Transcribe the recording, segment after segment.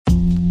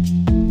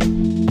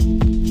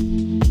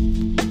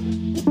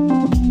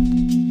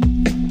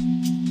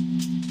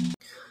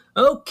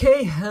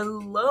Okay,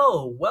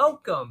 hello.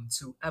 Welcome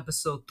to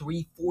episode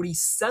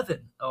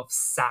 347 of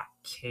Sack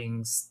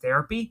Kings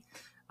Therapy.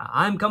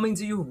 I'm coming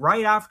to you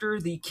right after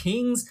the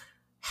Kings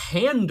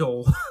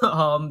handle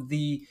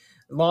the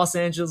Los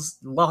Angeles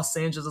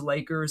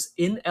Lakers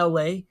in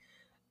LA,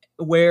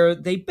 where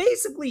they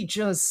basically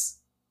just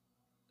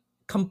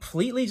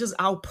completely just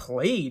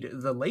outplayed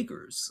the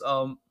Lakers.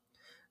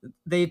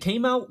 They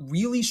came out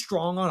really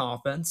strong on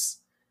offense,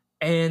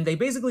 and they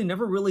basically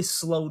never really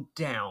slowed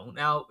down.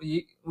 Now,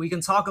 we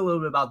can talk a little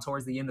bit about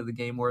towards the end of the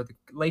game where the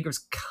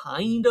Lakers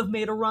kind of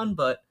made a run,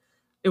 but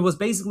it was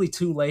basically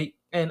too late.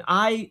 And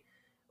I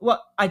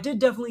did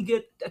definitely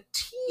get a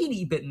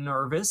teeny bit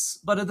nervous,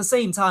 but at the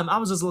same time, I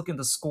was just looking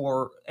to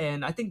score,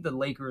 and I think the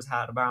Lakers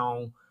had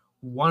about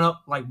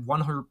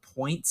 100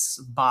 points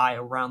by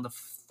around the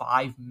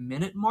 5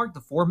 minute mark,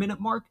 the 4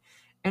 minute mark.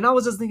 And I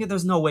was just thinking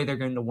there's no way they're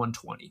getting to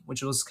 120,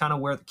 which was kind of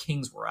where the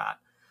Kings were at.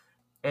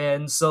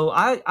 And so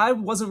I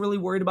wasn't really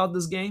worried about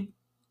this game.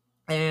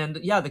 And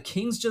yeah, the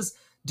Kings just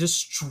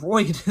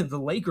destroyed the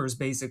Lakers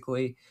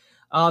basically.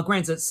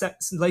 Granted,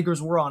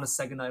 Lakers were on a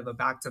second night of a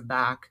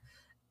back-to-back.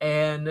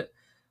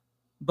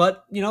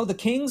 But the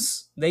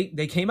Kings,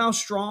 they came out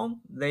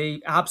strong.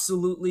 They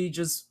absolutely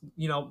just,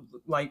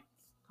 like,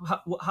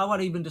 how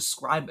would I even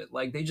describe it?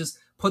 Like, they just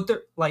put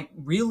their, like,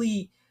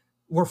 really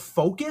were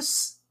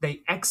focused.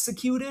 They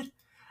executed.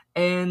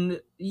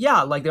 And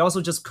yeah, like, they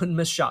also just couldn't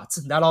miss shots.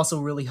 And that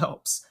also really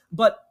helps.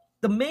 But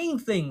the main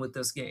thing with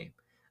this game,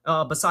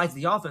 besides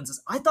the offense,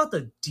 is I thought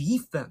the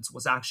defense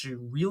was actually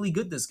really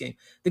good this game.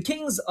 The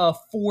Kings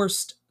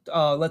forced,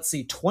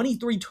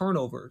 23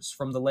 turnovers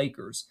from the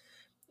Lakers.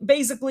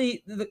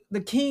 Basically,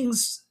 the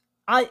Kings,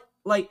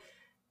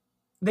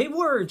 they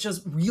were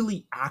just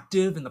really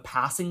active in the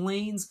passing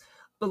lanes,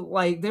 but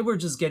like they were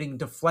just getting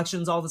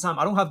deflections all the time.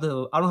 I don't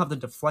have the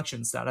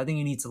deflection stat. I think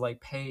you need to like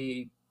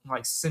pay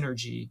like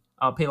synergy.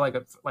 Pay like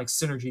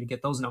synergy to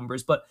get those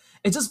numbers, but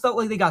it just felt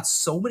like they got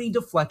so many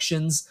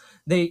deflections.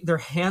 Their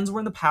hands were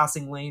in the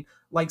passing lane.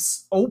 Like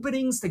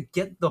openings to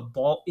get the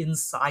ball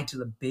inside to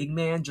the big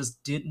man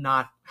just did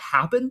not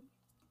happen.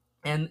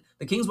 And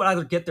the Kings would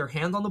either get their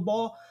hands on the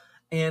ball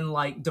and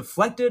like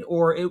deflect it,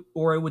 or it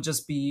would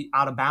just be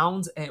out of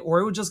bounds,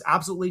 or it would just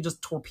absolutely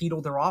just torpedo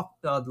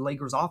the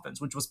Lakers offense,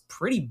 which was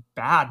pretty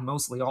bad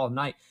mostly all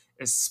night,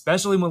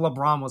 especially when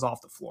LeBron was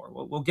off the floor.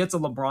 We'll get to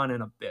LeBron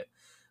in a bit,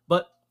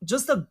 but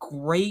just a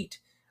great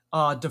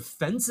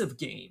defensive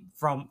game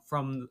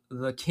from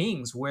the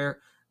Kings, where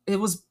it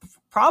was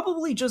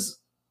probably just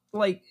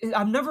like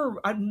I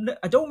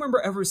don't remember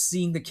ever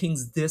seeing the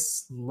Kings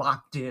this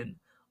locked in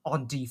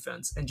on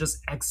defense and just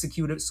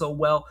execute it so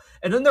well.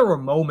 And then there were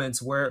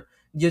moments where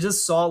you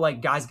just saw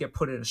like guys get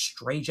put in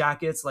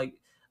straitjackets. Like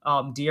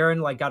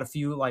De'Aaron like got a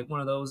few like one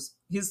of those.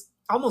 He's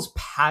almost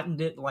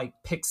patented like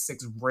pick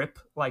six rip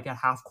like at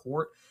half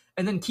court.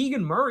 And then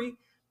Keegan Murray,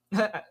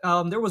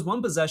 there was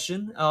one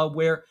possession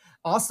where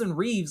Austin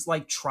Reeves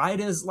like tried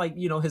his like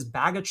his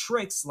bag of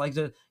tricks like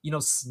to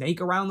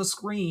snake around the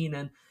screen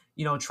and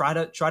try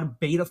to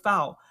bait a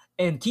foul.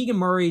 And Keegan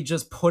Murray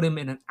just put him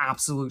in an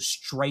absolute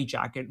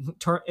straitjacket.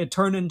 It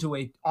turned into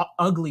a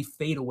ugly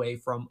fadeaway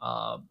from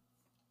AD.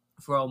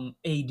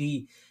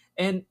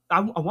 And I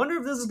wonder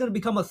if this is going to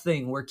become a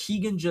thing where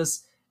Keegan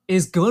just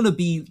is going to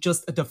be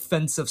just a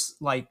defensive,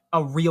 like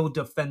a real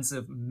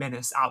defensive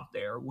menace out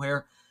there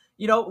where,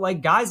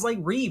 like guys like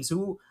Reeves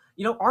who,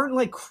 aren't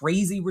like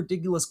crazy,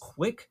 ridiculous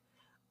quick,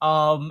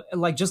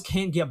 like just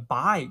can't get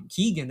by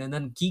Keegan. And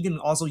then Keegan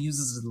also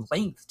uses his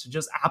length to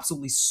just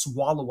absolutely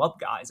swallow up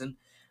guys. And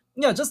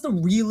yeah, just a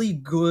really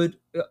good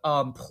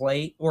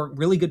play or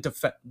really good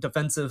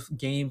defensive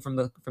game from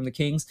the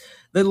Kings.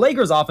 The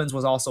Lakers offense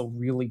was also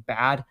really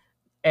bad,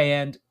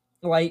 and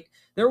like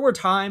there were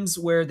times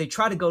where they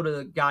tried to go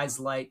to guys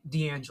like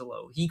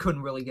D'Angelo. He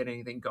couldn't really get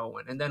anything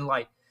going, and then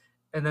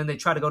they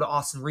tried to go to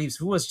Austin Reeves,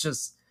 who was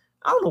just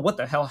I don't know what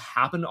the hell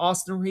happened to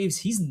Austin Reeves.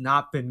 He's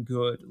not been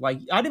good. Like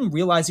I didn't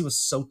realize he was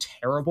so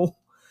terrible.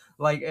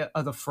 Like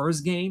the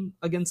first game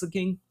against the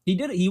King, he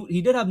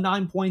did have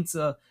 9 points.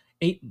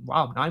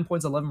 9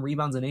 points, 11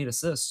 rebounds, and 8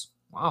 assists.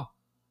 Wow.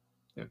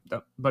 Yeah,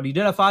 but he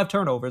did have 5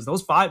 turnovers.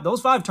 Those five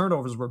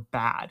turnovers were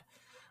bad.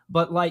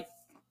 But like,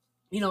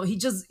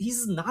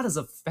 he's not as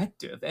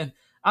effective. And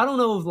I don't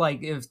know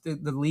if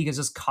the league has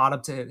just caught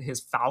up to his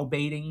foul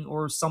baiting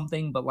or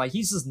something, but like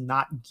he's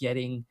not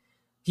getting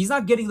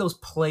those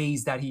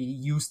plays that he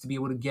used to be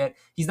able to get.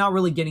 He's not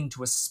really getting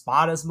to a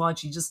spot as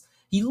much.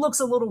 He looks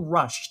a little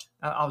rushed,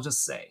 I'll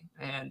just say.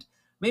 And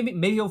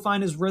maybe he'll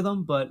find his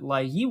rhythm, but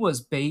like he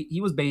was bait.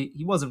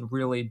 He wasn't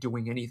really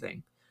doing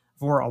anything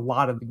for a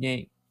lot of the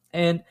game.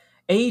 And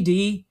AD,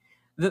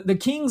 the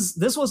Kings,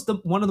 this was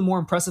one of the more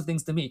impressive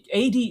things to me.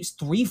 AD is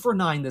 3 for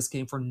 9 this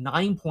game for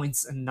 9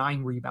 points and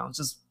 9 rebounds.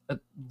 Just a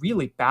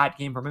really bad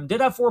game from him.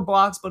 Did have 4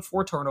 blocks, but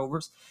 4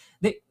 turnovers.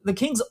 The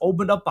Kings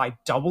opened up by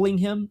doubling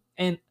him,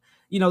 and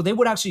they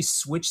would actually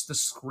switch the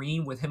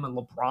screen with him and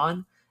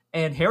LeBron,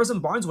 and Harrison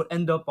Barnes would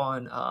end up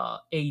on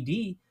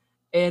AD.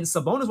 And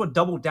Sabonis would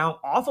double down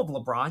off of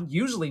LeBron.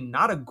 Usually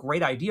not a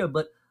great idea,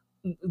 but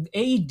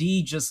AD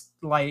just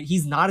like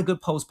he's not a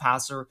good post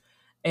passer,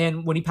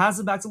 and when he passes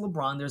it back to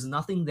LeBron, there's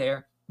nothing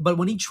there. But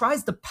when he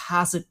tries to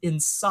pass it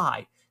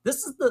inside,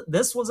 this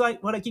was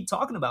like what I keep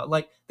talking about.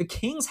 Like the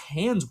Kings'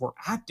 hands were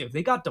active;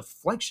 they got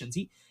deflections.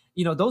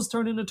 Those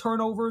turned into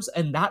turnovers,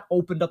 and that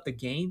opened up the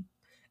game.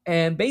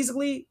 And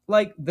basically,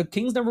 like the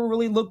Kings never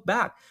really looked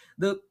back.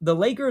 The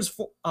Lakers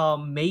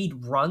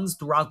made runs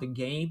throughout the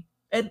game,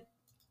 and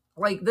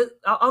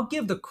I'll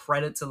give the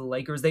credit to the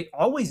Lakers. They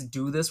always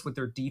do this with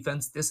their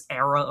defense. This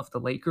era of the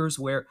Lakers,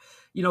 where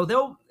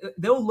they'll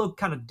look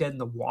kind of dead in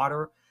the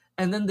water,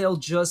 and then they'll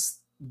just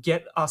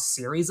get a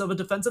series of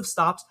defensive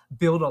stops,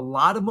 build a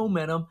lot of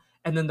momentum,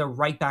 and then they're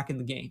right back in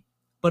the game.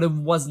 But it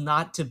was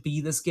not to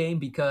be this game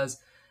because,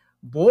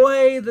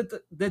 boy,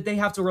 that they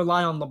have to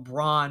rely on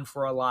LeBron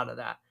for a lot of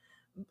that.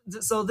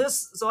 So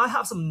I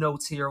have some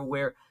notes here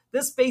where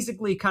this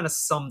basically kind of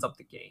sums up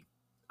the game.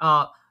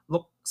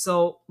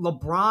 So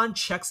LeBron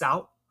checks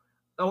out,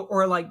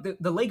 or like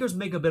the Lakers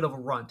make a bit of a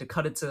run to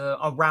cut it to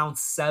around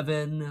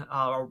 7,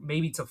 or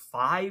maybe to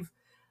 5,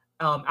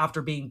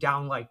 after being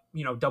down like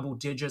double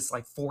digits,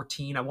 like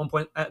 14 at one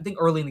point. I think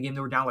early in the game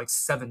they were down like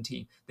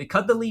 17. They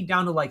cut the lead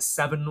down to like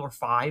 7 or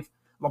 5.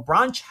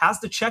 LeBron has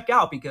to check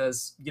out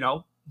because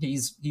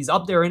he's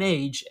up there in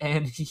age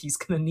and he's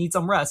gonna need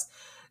some rest.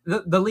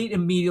 The lead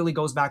immediately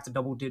goes back to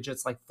double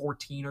digits, like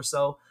 14 or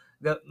so.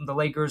 The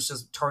Lakers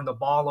just turn the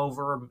ball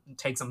over,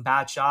 take some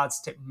bad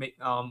shots,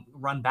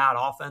 run bad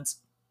offense.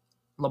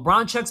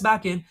 LeBron checks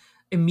back in,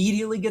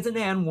 immediately gets an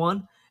and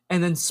one,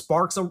 and then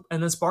sparks a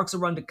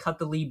run to cut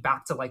the lead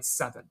back to like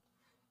 7.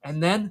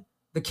 And then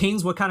the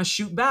Kings would kind of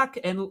shoot back,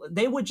 and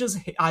they would just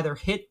either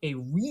hit a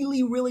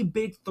really really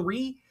big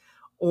three,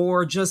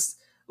 or just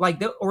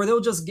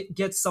they'll just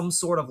get some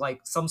sort of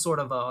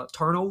a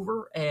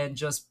turnover and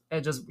just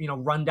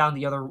run down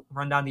the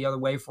other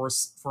way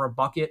for a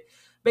bucket.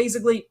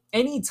 Basically,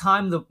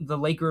 anytime the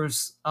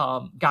Lakers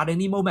got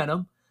any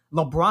momentum,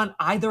 LeBron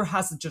either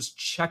has to just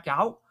check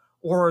out,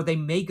 or they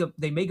make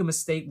a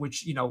mistake,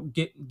 which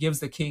gives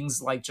the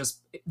Kings like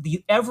just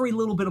every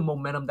little bit of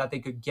momentum that they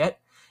could get,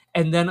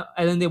 and then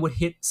they would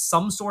hit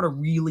some sort of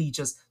really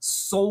just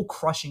soul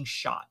crushing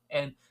shot,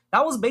 and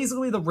that was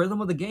basically the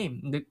rhythm of the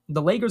game.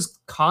 The Lakers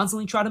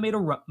constantly try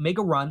to make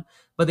a run,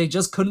 but they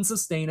just couldn't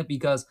sustain it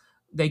because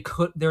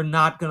they're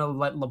not gonna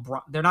let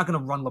LeBron. They're not gonna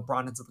run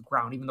LeBron into the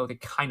ground, even though they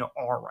kind of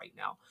are right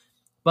now.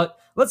 But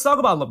let's talk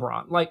about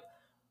LeBron. Like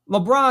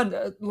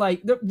LeBron,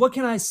 what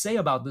can I say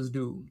about this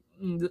dude?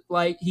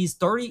 Like he's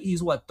 30.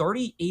 He's what,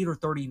 38 or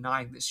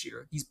 39 this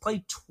year. He's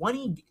played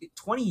 20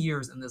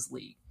 years in this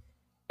league,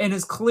 and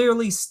is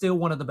clearly still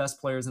one of the best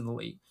players in the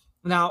league.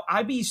 Now,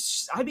 I'd be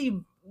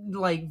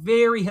like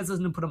very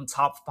hesitant to put him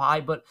top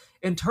 5, but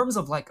in terms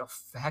of like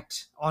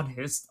effect on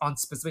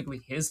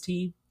specifically his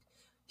team,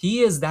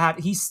 he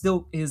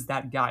still is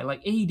that guy.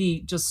 Like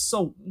AD, just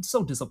so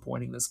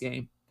disappointing this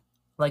game.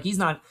 Like he's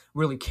not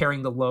really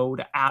carrying the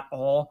load at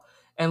all.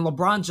 And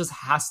LeBron just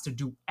has to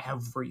do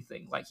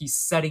everything. Like he's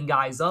setting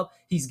guys up,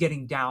 he's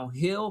getting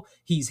downhill,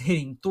 he's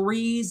hitting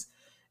threes.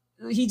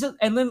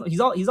 And then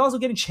he's also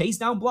getting chased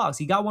down blocks.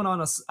 He got one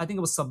on I think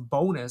it was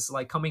Sabonis,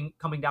 like coming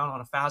down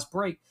on a fast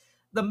break.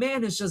 The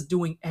man is just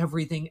doing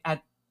everything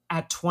at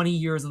 20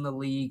 years in the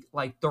league,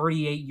 like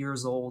 38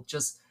 years old,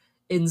 just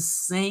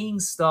insane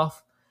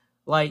stuff.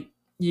 Like,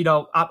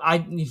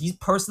 he's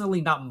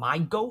personally not my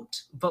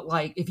GOAT, but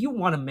like if you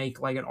want to make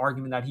like an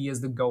argument that he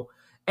is the GOAT,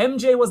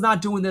 MJ was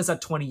not doing this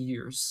at 20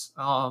 years.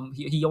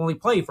 He only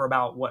played for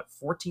about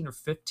 14 or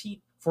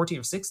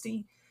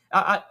 16.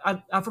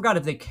 I forgot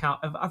if they count.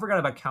 I forgot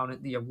if I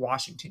counted the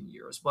Washington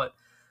years, but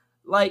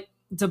like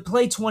to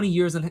play 20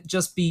 years and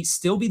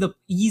still be the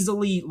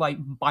easily, like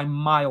by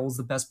miles,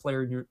 the best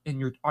player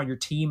on your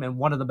team and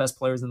one of the best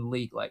players in the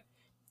league. Like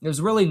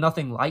there's really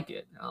nothing like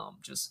it.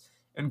 Just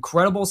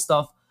incredible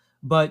stuff.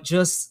 But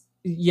just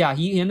he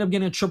ended up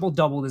getting a triple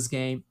double this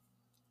game.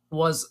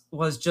 Was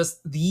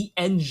just the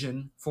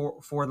engine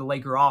for the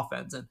Laker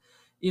offense. And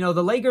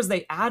the Lakers,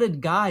 they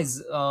added guys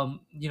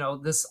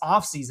this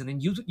offseason,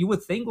 and you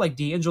would think like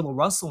D'Angelo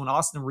Russell and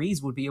Austin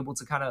Reeves would be able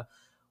to kind of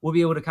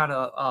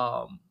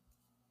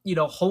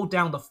hold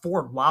down the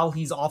fort while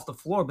he's off the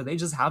floor, but they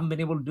just haven't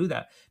been able to do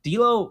that.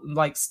 D'Lo,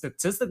 like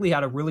statistically,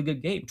 had a really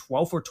good game: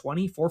 12 for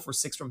 20, 4 for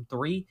 6 from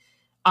 3.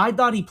 I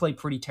thought he played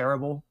pretty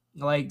terrible.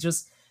 Like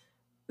just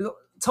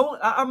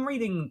I'm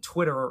reading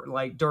Twitter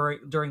like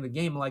during the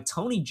game, like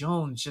Tony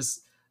Jones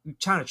just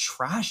kind of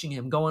trashing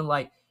him, going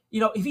like,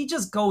 if he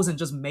just goes and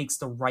just makes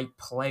the right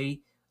play,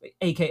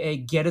 aka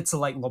get it to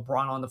like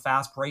LeBron on the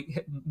fast break,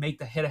 make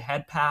the hit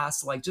ahead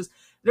pass, like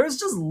there's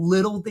just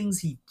little things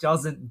he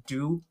doesn't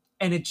do,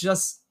 and it's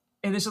just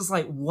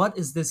like, what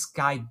is this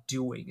guy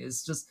doing?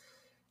 It's just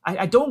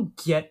I don't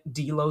get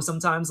D'Lo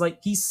sometimes.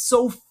 Like he's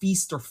so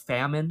feast or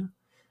famine.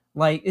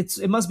 Like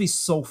it must be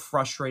so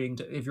frustrating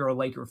if you're a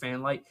Laker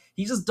fan. Like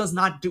he just does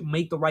not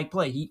make the right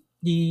play.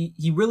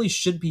 He really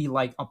should be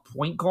like a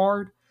point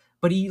guard,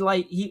 but he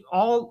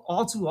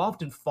all too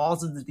often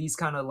falls into these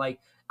kind of like,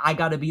 I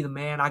gotta be the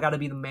man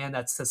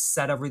that's to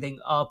set everything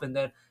up, and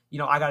then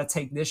I got to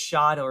take this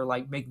shot or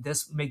like make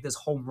this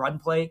home run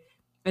play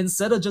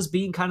instead of just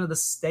being kind of the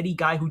steady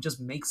guy who just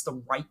makes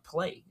the right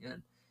play.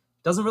 And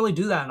doesn't really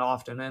do that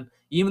often. And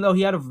even though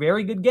he had a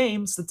very good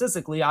game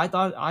statistically,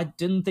 I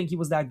didn't think he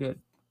was that good.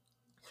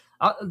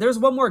 There's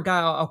one more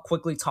guy I'll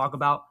quickly talk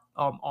about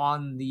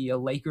on the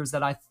Lakers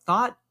that I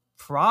thought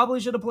probably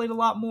should have played a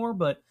lot more,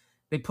 but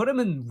they put him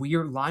in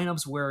weird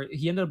lineups where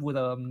he ended up with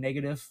a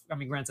negative. I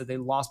mean, granted, they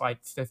lost by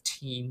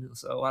 15,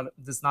 so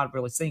that's not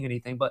really saying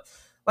anything. But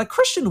like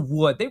Christian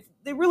Wood,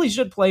 they really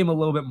should play him a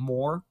little bit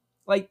more.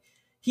 Like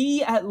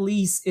he at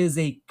least is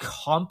a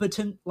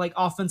competent like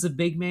offensive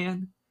big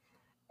man,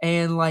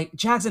 and like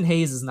Jackson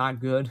Hayes is not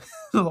good.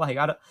 like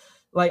I don't,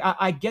 like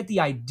I get the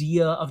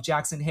idea of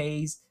Jackson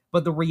Hayes,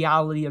 but the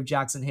reality of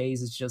Jackson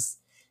Hayes is just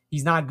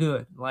he's not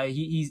good. Like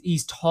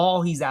he's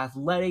tall, he's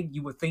athletic.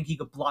 You would think he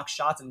could block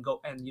shots and go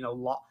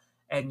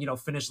and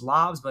finish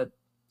lobs, but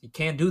he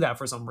can't do that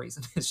for some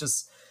reason. It's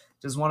just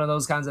one of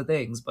those kinds of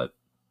things. But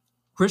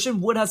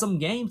Christian Wood has some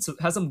game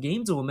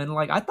to him, and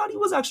like I thought he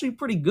was actually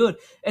pretty good.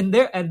 And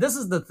this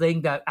is the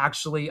thing that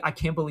actually I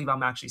can't believe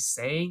I'm actually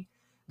saying.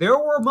 There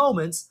were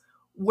moments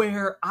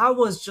where I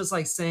was just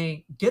like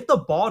saying, get the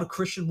ball to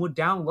Christian Wood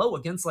down low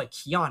against like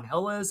Keon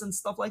Ellis and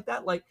stuff like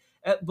that.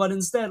 But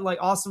instead, like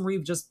Austin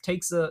Reeves just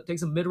takes a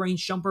mid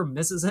range jumper,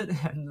 misses it,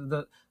 and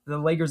the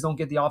Lakers don't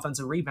get the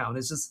offensive rebound.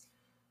 It's just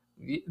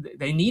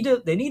they need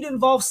to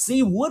involve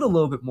C Wood a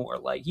little bit more.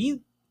 Like he's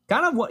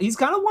kind of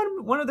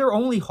one of their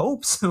only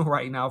hopes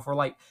right now for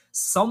like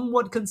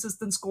somewhat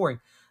consistent scoring.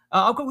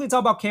 I'll quickly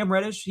talk about Cam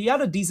Reddish. He had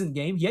a decent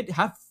game. He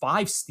had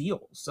 5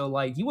 steals, so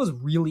like he was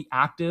really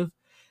active.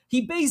 He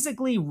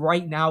basically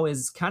right now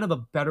is kind of a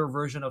better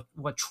version of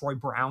what Troy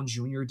Brown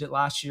Jr. did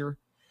last year.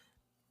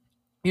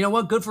 You know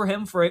what? Good for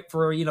him for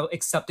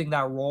accepting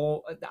that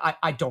role.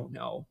 I don't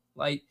know.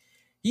 Like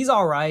he's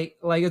all right.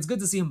 Like it's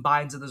good to see him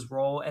buy into this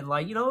role. And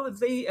like if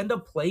they end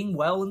up playing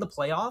well in the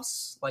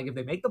playoffs, like if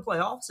they make the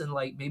playoffs and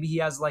like maybe he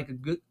has like a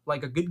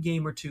good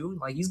game or two,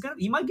 like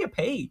he might get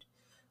paid.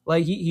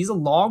 Like he's a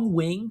long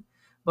wing,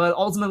 but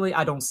ultimately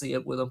I don't see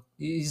it with him.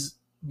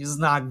 He's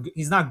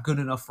not good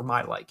enough for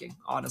my liking,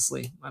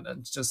 honestly.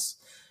 It's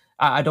just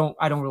I don't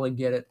really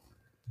get it.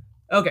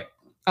 Okay,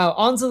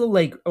 onto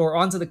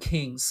the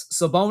Kings.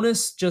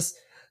 Sabonis just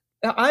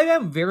I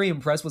am very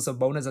impressed with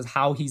Sabonis as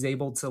how he's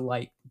able to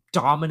like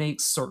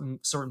dominate certain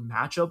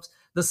matchups.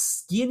 The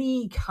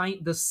skinny,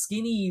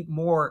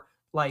 more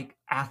like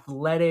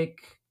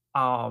athletic,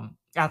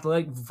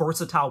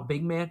 versatile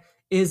big man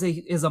is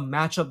a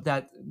matchup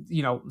that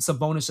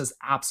Sabonis just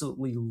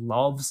absolutely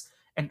loves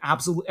and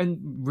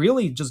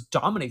really just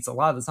dominates a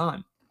lot of the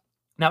time.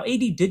 Now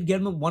AD did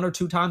get him 1 or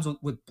 2 times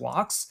with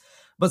blocks,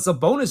 but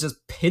Sabonis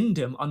just pinned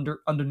him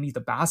underneath the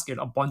basket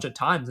a bunch of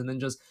times and then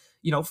just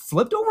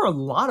flipped over a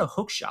lot of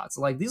hook shots.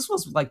 Like this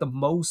was like the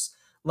most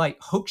like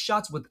hook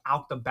shots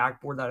without the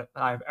backboard that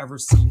I've ever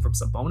seen from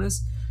Sabonis.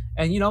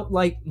 And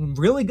like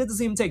really good to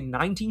see him take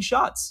 19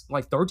 shots,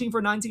 like 13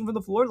 for 19 from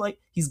the floor. Like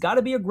he's got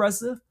to be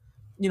aggressive.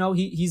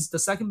 He's the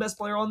second best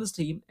player on this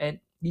team, and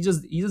he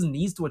just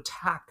needs to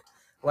attack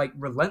like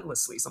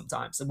relentlessly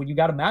sometimes. And when you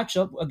got a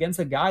matchup against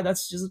a guy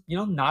that's just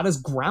not as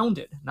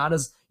grounded, not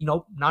as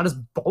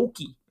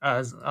bulky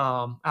as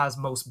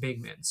most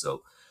big men.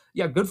 So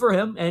yeah, good for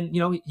him. And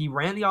he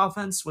ran the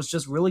offense, was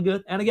just really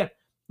good. And again,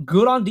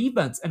 good on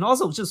defense, and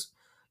also just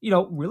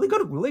really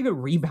good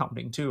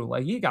rebounding too.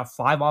 Like he got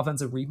 5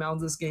 offensive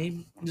rebounds this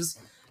game. Just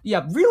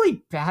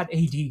really bad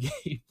AD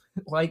game.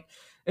 Like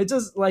it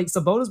just like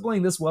Sabonis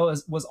playing this well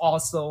was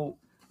also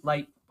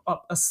like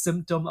a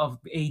symptom of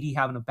AD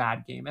having a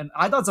bad game. And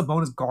I thought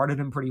Sabonis guarded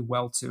him pretty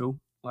well too.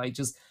 Like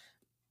just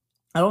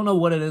I don't know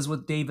what it is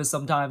with Davis.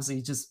 Sometimes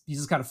he just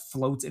kind of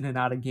floats in and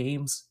out of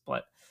games.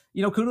 But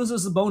kudos to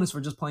Sabonis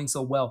for just playing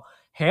so well.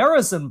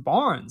 Harrison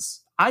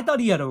Barnes, I thought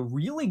he had a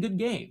really good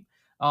game.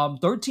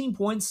 13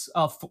 points,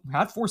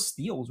 had 4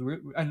 steals,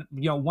 and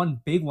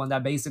one big one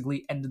that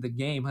basically ended the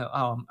game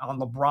on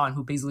LeBron,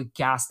 who basically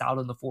gassed out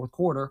in the fourth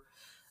quarter.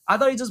 I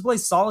thought he just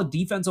played solid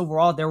defense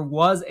overall. There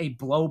was a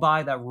blow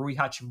by that Rui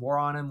Hachimura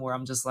on him where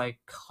I'm just like,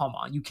 come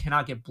on, you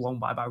cannot get blown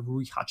by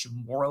Rui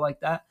Hachimura like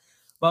that.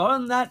 But other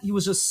than that, he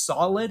was just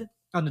solid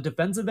on the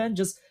defensive end,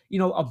 just,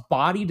 a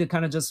body to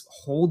kind of just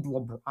hold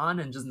LeBron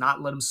and just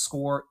not let him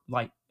score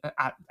like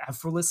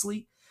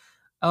effortlessly.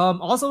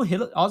 Also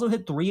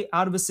hit 3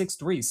 out of his 6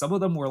 threes. Some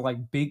of them were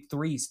like big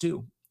threes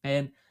too.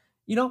 And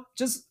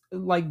just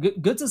like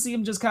good to see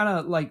him just kind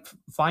of like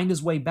find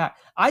his way back.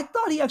 I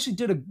thought he actually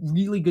did a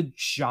really good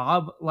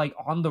job like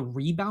on the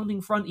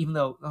rebounding front, even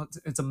though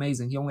it's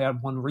amazing. He only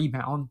had 1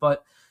 rebound,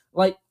 but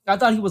like I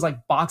thought he was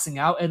like boxing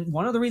out. And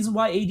one of the reasons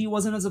why AD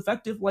wasn't as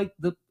effective, like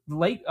the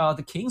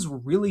Kings were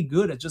really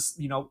good at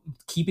just,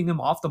 keeping him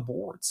off the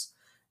boards.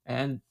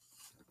 And,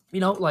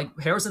 like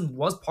Harrison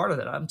was part of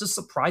that. I'm just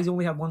surprised he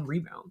only had 1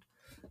 rebound.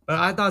 But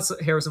I thought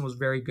Harrison was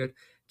very good.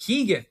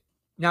 Keegan.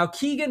 Now,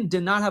 Keegan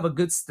did not have a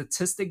good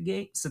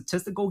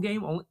statistical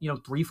game. Only,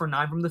 3 for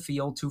 9 from the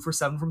field, 2 for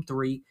 7 from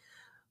 3.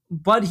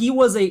 but he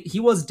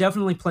was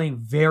definitely playing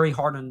very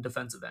hard on the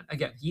defensive end.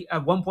 Again, he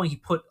at one point he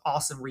put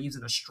Austin Reeves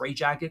in a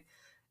straitjacket,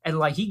 and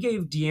like he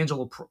gave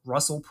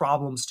Russell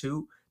problems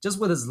too, just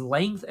with his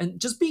length and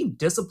just being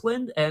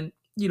disciplined and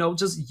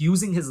just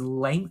using his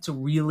length to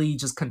really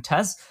just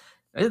contest.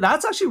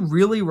 That's actually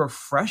really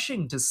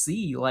refreshing to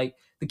see. Like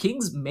the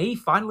Kings may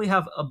finally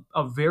have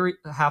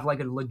have like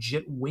a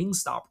legit wing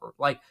stopper.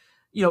 Like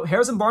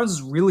Harrison Barnes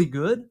is really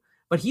good,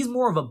 but he's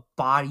more of a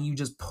body you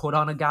just put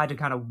on a guy to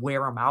kind of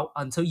wear him out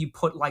until you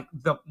put like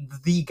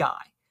the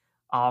guy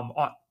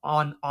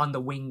on the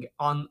wing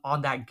on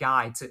that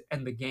guy to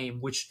end the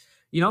game, which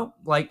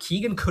like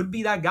Keegan could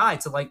be that guy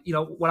to like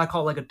what I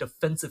call like a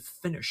defensive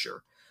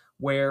finisher,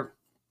 where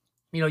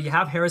you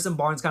have Harrison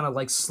Barnes kind of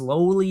like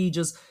slowly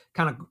just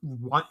kind of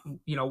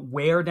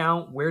wear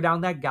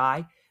down that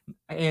guy,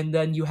 and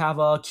then you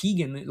have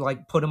Keegan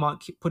like put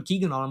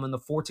Keegan on him in the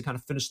fourth to kind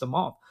of finish them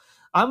off.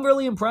 I'm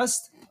really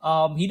impressed.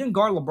 He didn't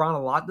guard LeBron a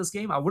lot this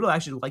game. I would have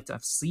actually liked to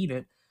have seen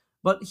it,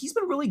 but he's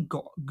been really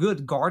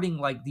good guarding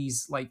like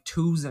these like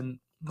twos and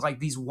like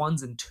these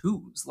ones and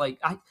twos. Like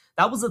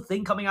that was the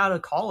thing coming out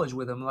of college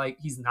with him. Like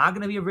he's not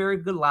going to be a very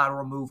good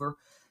lateral mover.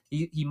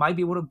 He might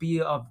be able to be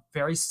a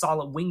very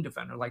solid wing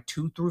defender, like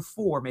 2 through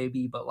 4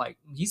 maybe, but like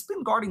he's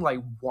been guarding like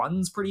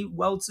ones pretty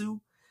well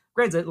too.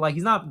 Granted, like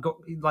he's not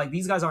like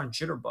these guys aren't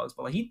jitterbugs,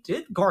 but like he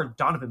did guard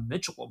Donovan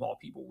Mitchell of all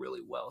people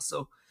really well.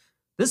 So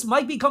this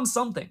might become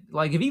something.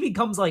 Like if he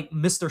becomes like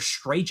Mr.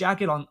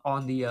 Straightjacket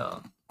on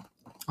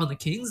the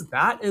Kings,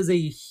 that is a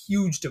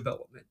huge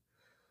development.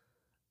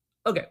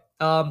 Okay.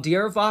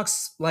 De'Aaron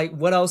Fox, like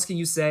what else can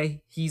you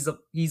say? He's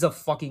a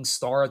fucking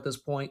star at this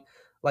point.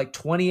 Like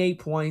 28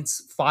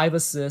 points, 5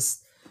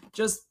 assists.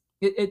 Just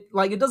it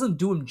doesn't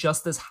do him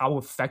justice how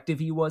effective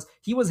he was.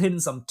 He was hitting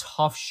some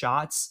tough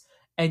shots,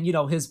 and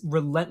his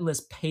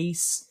relentless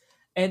pace,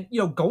 and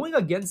going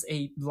against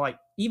a like,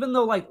 even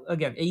though like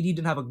again AD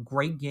didn't have a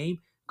great game,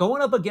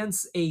 going up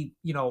against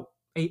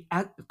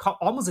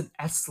almost an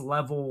S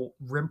level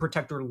rim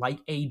protector like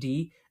AD,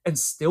 and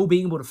still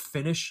being able to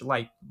finish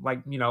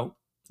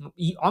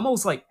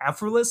almost like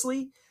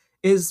effortlessly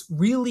is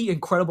really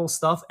incredible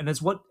stuff, and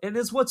it's what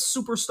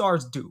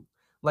superstars do.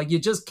 Like you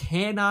just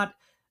cannot.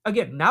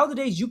 Again,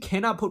 nowadays you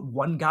cannot put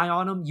one guy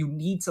on them. You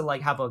need to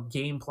like have a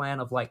game plan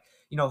of like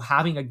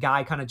having a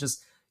guy kind of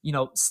just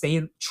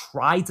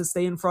try to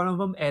stay in front of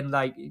them, and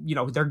like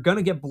they're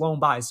gonna get blown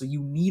by. So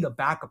you need a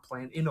backup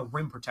plan in a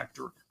rim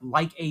protector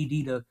like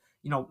AD to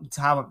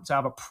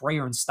have a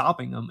prayer in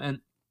stopping them.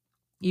 And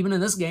even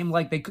in this game,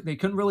 like they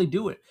couldn't really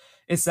do it.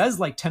 It says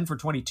like 10 for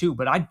 22,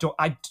 but I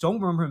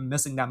don't remember him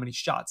missing that many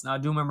shots. Now I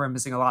do remember him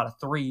missing a lot of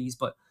threes,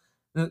 but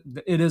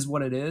it is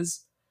what it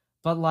is.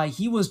 But like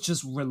he was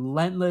just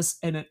relentless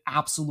and an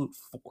absolute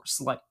force,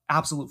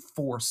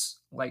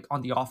 like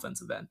on the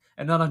offensive end.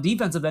 And then on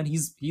defensive end,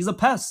 he's a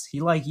pest. He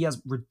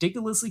has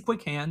ridiculously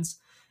quick hands,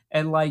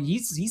 and like he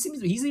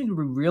seems to be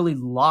really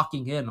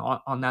locking in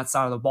on that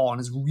side of the ball, and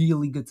it's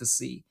really good to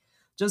see.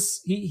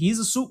 Just he's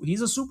a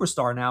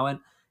superstar now, and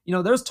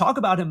there's talk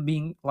about him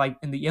being like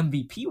in the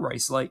MVP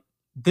race. Like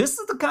this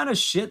is the kind of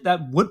shit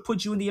that would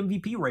put you in the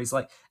MVP race,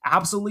 like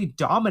absolutely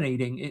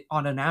dominating it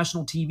on a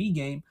national TV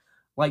game,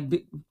 like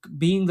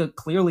being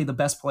clearly the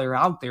best player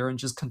out there and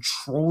just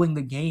controlling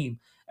the game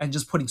and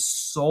just putting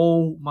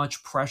so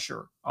much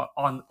pressure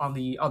on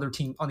the other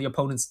team, on the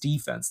opponent's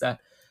defense, that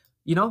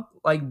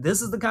like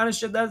this is the kind of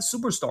shit that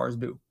superstars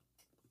do.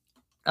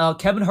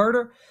 Kevin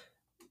Huerter,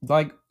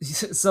 like,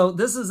 so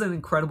this is an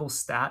incredible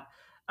stat.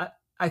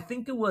 I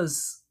think it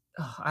was.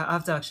 I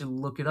have to actually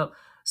look it up.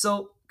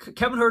 So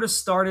Kevin Huerter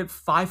started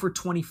 5 for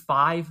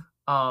 25,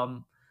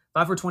 5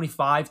 for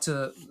 25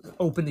 to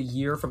open the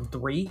year from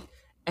 3.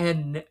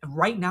 And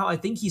right now, I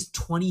think he's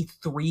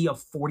 23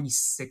 of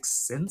 46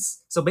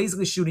 since. So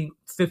basically shooting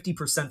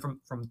 50%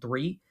 from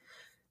 3.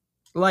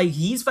 Like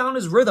he's found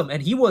his rhythm,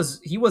 and he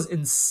was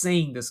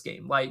insane this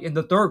game. Like in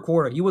the third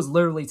quarter, he was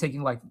literally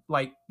taking like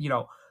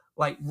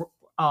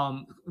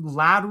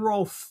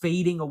lateral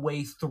fading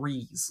away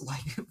threes,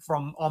 like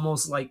from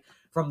almost like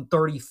from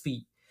 30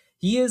 feet.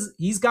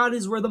 He's got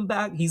his rhythm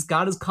back. He's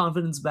got his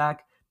confidence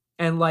back.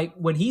 And like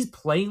when he's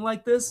playing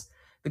like this,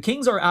 the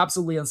Kings are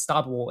absolutely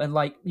unstoppable. And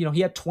like,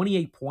 he had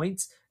 28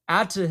 points,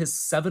 add to his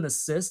 7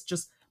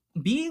 assists,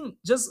 he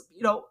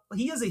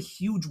is a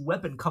huge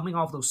weapon coming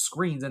off those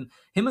screens. And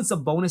him and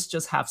Sabonis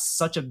just have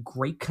such a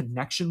great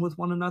connection with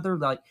one another.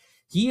 Like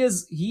he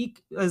is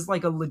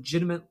like a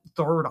legitimate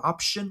third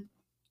option,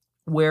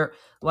 where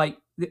like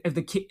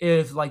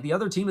if like the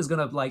other team is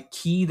gonna like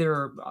key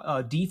their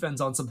defense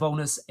on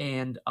Sabonis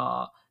and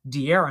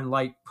De'Aaron,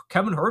 like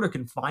Kevin Huerter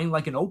can find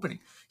like an opening.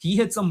 He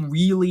hit some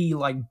really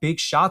like big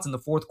shots in the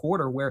fourth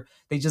quarter where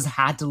they just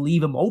had to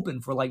leave him open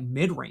for like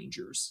mid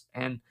rangers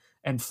and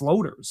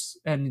floaters,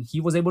 and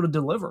he was able to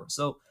deliver.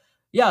 So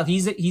yeah,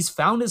 he's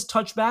found his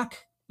touch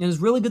back, and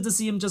it's really good to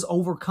see him just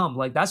overcome.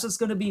 Like that's just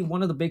going to be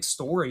one of the big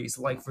stories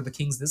like for the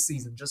Kings this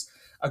season. Just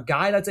a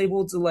guy that's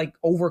able to like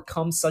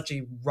overcome such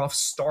a rough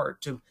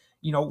start to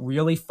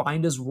really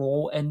find his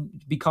role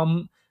and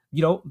become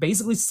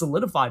basically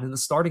solidified in the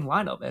starting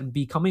lineup and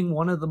becoming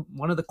one of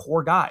the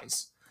core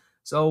guys.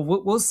 So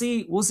we'll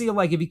see. We'll see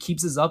like if he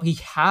keeps this up. He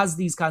has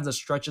these kinds of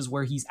stretches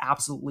where he's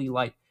absolutely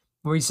like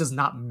where he's just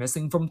not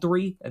missing from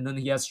three, and then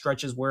he has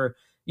stretches where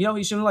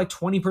he's shooting like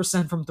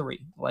 20% from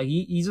three. Like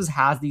he just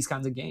has these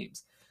kinds of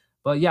games.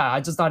 But yeah,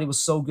 I just thought he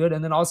was so good.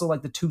 And then also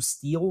like the two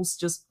steals,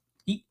 just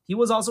he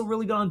was also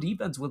really good on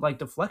defense with like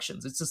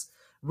deflections. It's just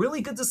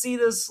really good to see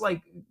this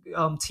like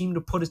team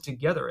to put it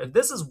together. If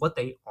this is what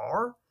they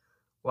are,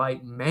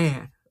 like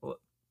man,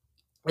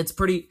 it's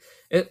pretty.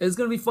 It's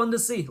gonna be fun to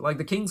see. Like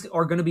the Kings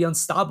are gonna be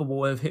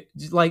unstoppable if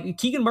like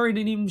Keegan Murray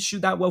didn't even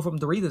shoot that well from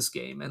three this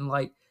game, and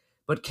like,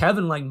 but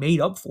Kevin like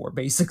made up for it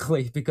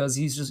basically because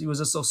he was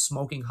just so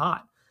smoking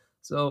hot.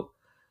 So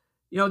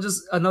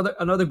just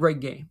another great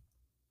game.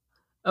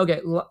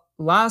 Okay,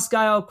 last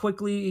guy I'll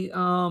quickly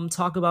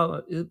talk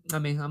about. I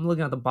mean, I'm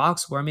looking at the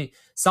box score. I mean,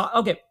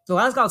 okay, the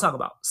last guy I'll talk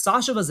about,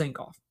 Sasha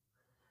Vezenkov.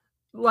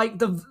 Like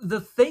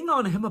the thing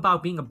on him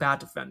about being a bad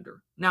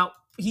defender. Now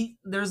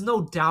there's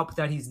no doubt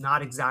that he's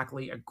not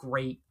exactly a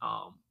great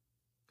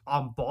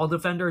on ball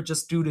defender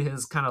just due to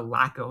his kind of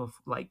lack of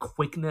like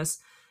quickness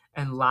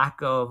and lack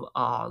of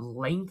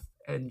length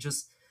and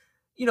just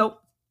you know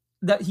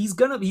that he's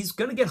gonna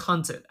get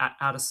hunted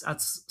at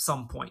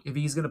some point if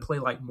he's gonna play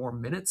like more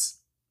minutes,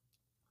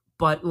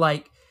 but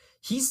like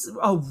he's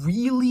a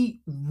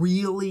really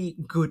really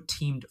good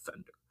team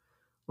defender.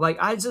 Like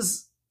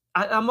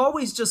I'm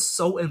always just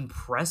so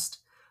impressed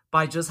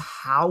by just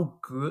how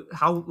good,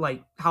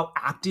 how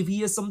active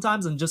he is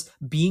sometimes, and just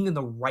being in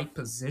the right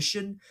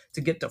position to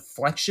get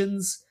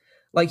deflections.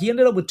 Like he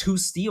ended up with two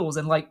steals,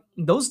 and like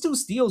those two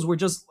steals were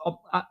just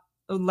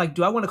like,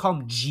 do I want to call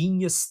them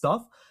genius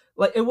stuff?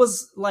 Like it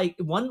was like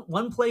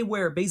one play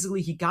where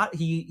basically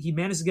he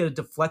managed to get a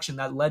deflection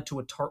that led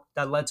to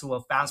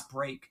a fast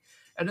break,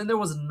 and then there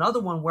was another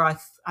one where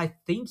I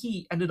think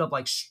he ended up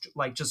like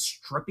just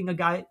stripping a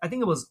guy. I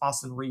think it was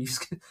Austin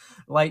Reeves.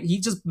 Like he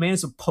just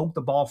managed to poke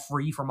the ball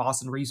free from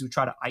Austin Reeves, who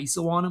tried to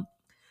ISO on him.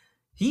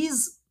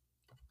 He's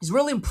he's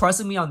really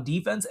impressing me on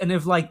defense. And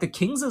if like the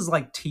Kings'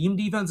 like team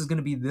defense is going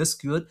to be this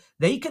good,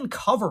 they can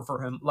cover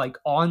for him like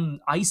on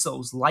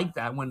ISOs like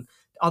that when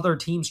other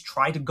teams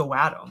try to go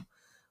at him.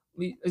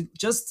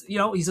 Just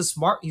he's a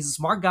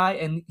smart guy,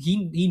 and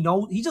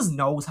he just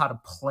knows how to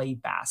play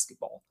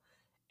basketball.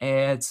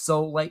 And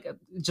so like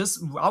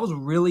just I was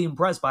really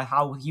impressed by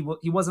how he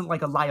wasn't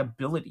like a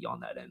liability on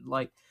that end.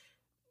 Like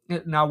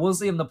now we'll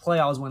see in the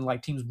playoffs when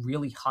like teams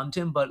really hunt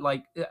him, but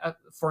like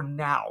for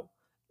now,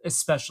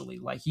 especially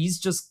like he's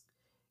just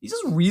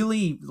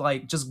really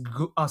like just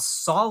a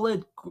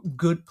solid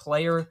good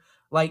player.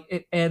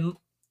 Like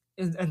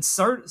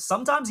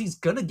sometimes he's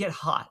gonna get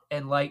hot,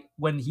 and like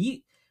when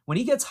he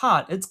gets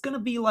hot, it's gonna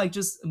be like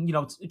just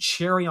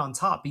cherry on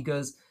top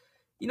because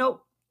you know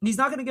he's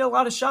not gonna get a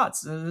lot of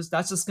shots.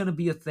 That's just gonna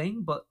be a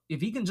thing. But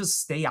if he can just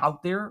stay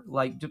out there,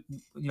 like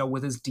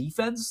with his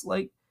defense,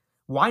 like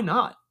why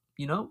not?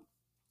 You know,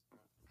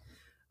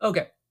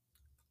 Okay.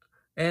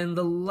 And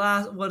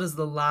what is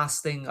the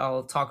last thing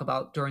I'll talk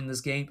about during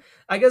this game?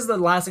 I guess the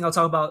last thing I'll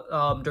talk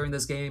about during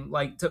this game,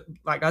 like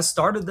I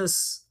started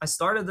this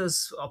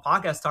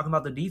podcast talking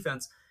about the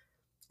defense.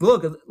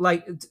 Look,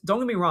 like don't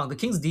get me wrong, the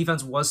Kings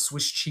defense was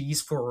Swiss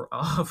cheese for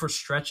for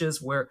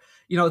stretches where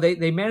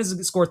they managed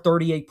to score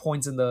 38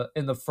 points in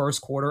the first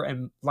quarter,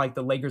 and like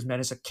the Lakers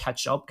managed to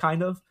catch up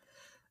kind of.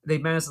 They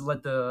managed to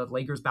let the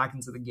Lakers back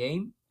into the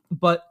game,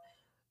 but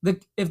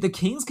if the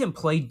Kings can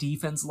play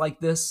defense like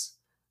this,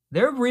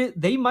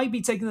 they might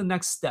be taking the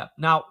next step.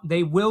 Now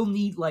they will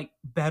need like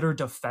better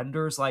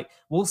defenders. Like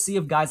we'll see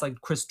if guys like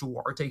Chris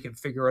Duarte can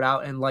figure it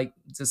out, and like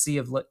to see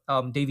if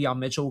Davion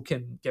Mitchell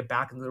can get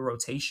back into the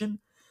rotation.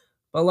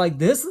 But like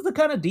this is the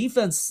kind of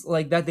defense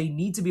like that they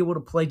need to be able to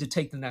play to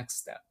take the next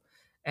step.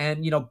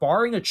 And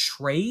barring a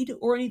trade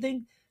or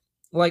anything,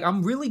 like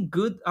I'm really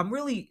good. I'm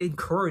really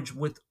encouraged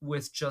with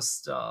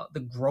just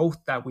the growth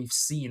that we've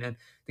seen, and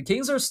the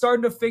Kings are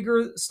starting to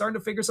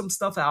figure some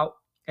stuff out,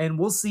 and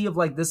we'll see if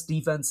like this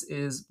defense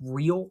is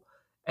real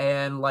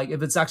and like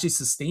if it's actually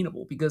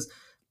sustainable because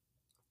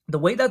the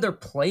way that they're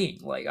playing,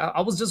 like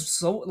I was just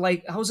so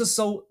like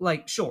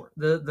sure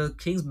the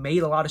Kings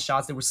made a lot of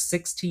shots. They were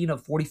 16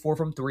 of 44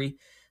 from three.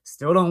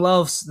 Still don't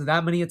love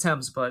that many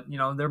attempts, but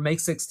they're make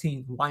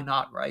 16. Why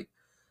not, right?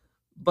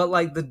 But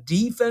like the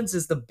defense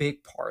is the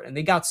big part, and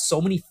they got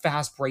so many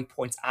fast break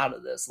points out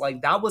of this.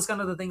 Like that was kind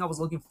of the thing I was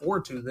looking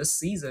forward to this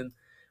season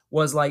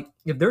was like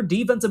if their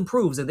defense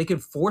improves and they can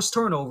force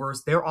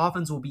turnovers, their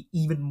offense will be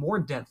even more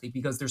deadly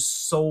because they're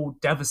so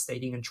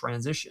devastating in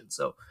transition.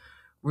 So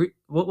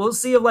we'll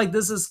see if like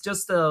this is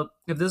just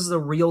if this is a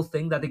real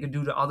thing that they can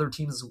do to other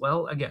teams as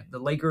well. Again, the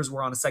Lakers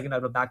were on a second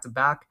night of back to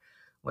back,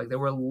 like they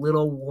were a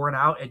little worn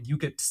out, and you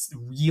could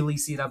really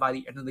see that by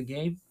the end of the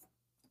game.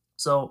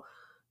 So,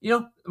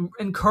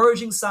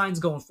 encouraging signs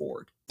going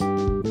forward.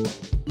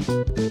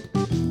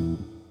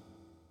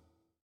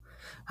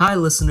 Hi,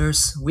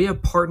 listeners. We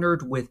have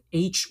partnered with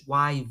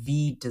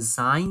HYV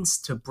Designs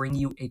to bring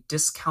you a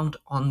discount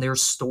on their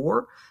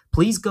store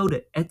please go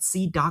to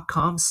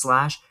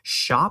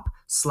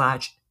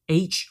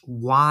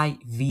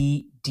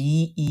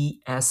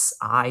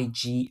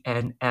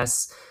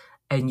etsy.com/shop/HYVDESIGNS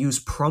and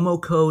use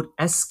promo code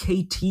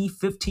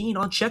SKT15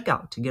 on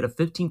checkout to get a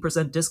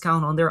 15%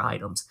 discount on their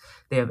items.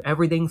 They have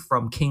everything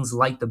from King's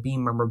Light the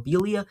Beam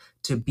memorabilia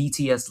to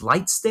BTS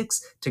light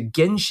sticks to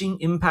Genshin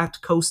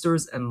Impact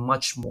coasters and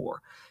much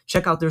more.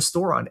 Check out their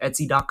store on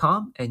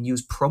Etsy.com and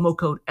use promo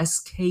code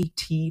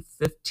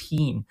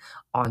SKT15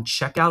 on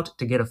checkout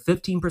to get a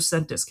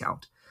 15%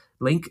 discount.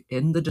 Link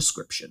in the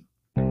description.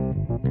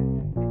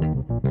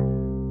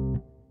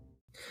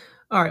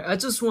 All right, I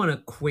just want to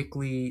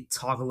quickly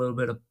talk a little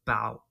bit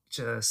about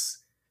just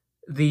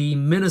the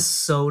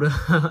Minnesota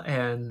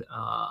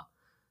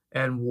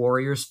and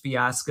Warriors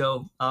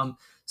fiasco.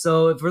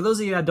 So for those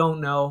of you that don't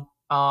know,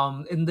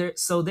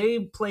 so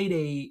they played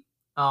a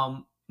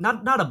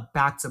not a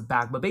back to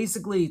back, but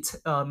basically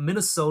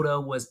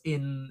Minnesota was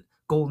in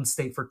Golden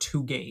State for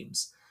 2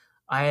 games,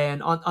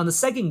 and on the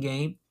second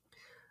game,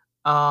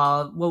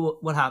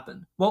 what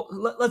happened? Well,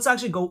 let's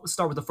actually go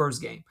start with the first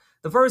game.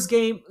 The first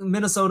game,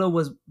 Minnesota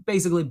was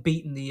basically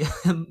beating the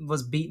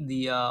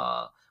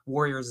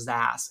Warriors'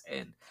 ass,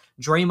 and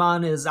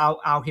Draymond is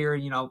out here,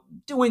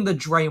 doing the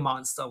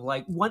Draymond stuff.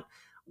 Like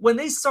when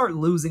they start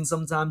losing,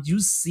 sometimes you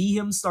see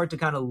him start to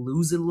kind of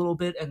lose it a little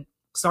bit and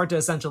start to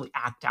essentially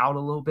act out a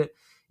little bit.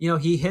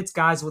 He hits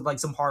guys with like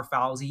some hard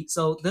fouls.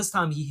 So this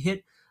time he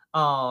hit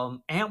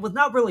and with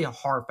not really a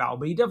hard foul,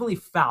 but he definitely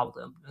fouled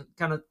him,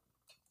 kind of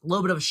a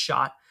little bit of a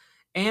shot,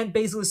 and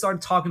basically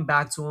started talking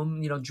back to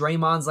him.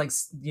 Draymond's like,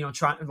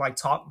 trying like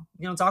talking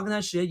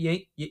that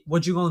shit.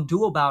 What you gonna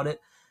do about it?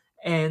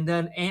 And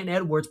then Ant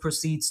Edwards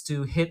proceeds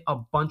to hit a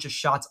bunch of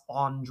shots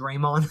on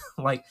Draymond.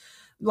 like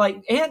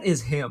Ant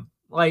is him.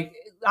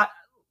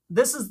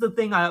 This is the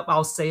thing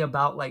I'll say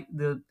about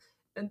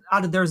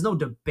there's no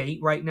debate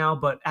right now,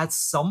 but at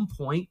some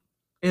point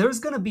there's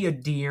gonna be a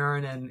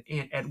De'Aaron and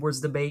Ant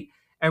Edwards debate,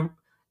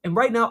 and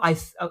right now, I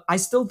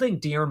still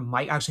think De'Aaron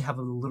might actually have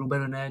a little bit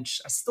of an edge.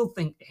 I still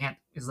think Ant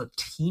is a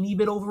teeny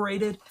bit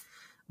overrated,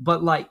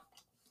 but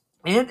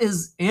Ant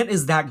is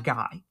that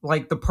guy.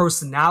 Like the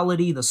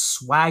personality, the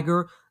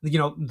swagger,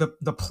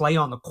 the play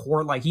on the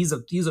court. Like he's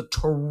a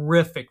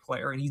terrific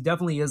player, and he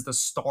definitely is the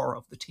star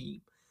of the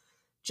team.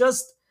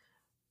 Just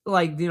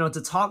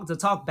to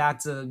talk back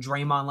to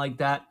Draymond like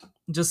that,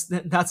 just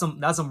that's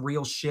some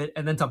real shit,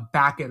 and then to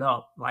back it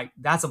up, like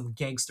that's some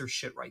gangster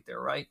shit right there,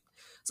 right?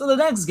 So the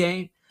next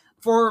game,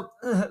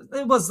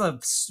 it was a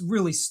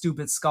really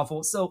stupid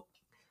scuffle. So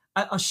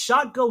a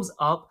shot goes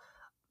up.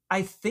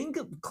 I think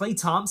Klay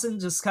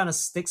Thompson just kind of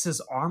sticks his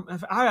arm.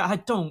 I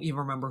don't even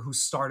remember who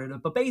started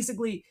it, but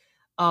basically,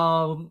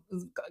 Klay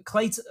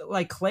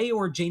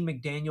or Jane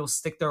McDaniels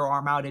stick their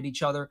arm out at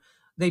each other.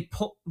 They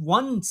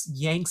one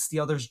yanks the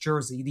other's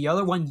jersey, the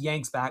other one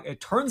yanks back. It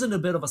turns into a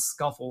bit of a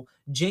scuffle.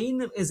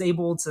 Jane is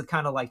able to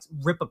kind of like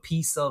rip a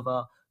piece of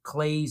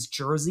Klay's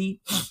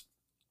jersey,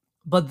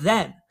 but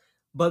then,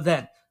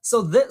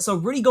 so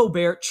Rudy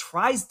Gobert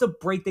tries to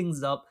break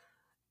things up,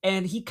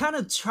 and he kind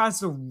of tries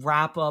to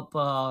wrap up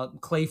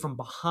Klay from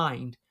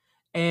behind.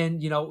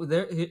 And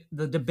there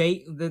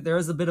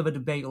is a bit of a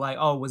debate, like,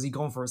 oh, was he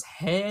going for his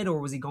head or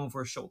was he going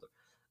for his shoulder?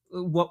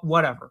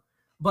 Whatever.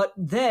 But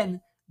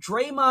then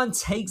Draymond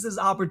takes his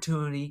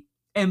opportunity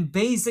and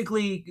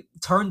basically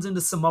turns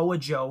into Samoa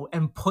Joe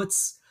and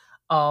puts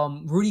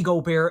Rudy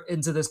Gobert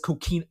into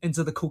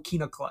the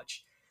coquina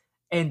clutch,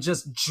 and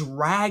just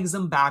drags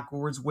him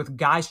backwards with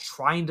guys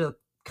trying to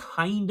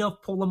kind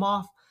of pull him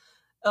off.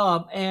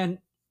 And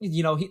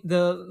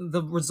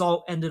the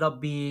result ended up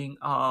being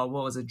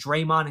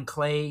Draymond and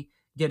Klay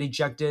get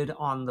ejected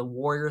on the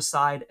Warriors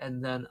side,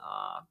 and then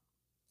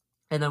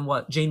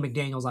Jane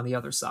McDaniels on the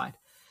other side.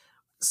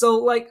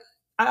 So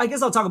I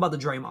guess I'll talk about the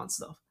Draymond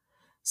stuff.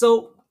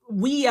 So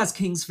we as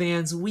Kings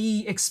fans,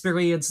 we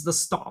experienced the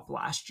stomp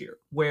last year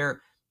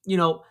where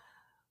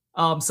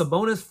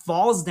Sabonis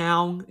falls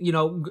down,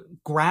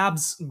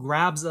 grabs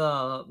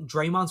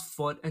Draymond's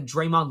foot, and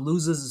Draymond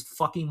loses his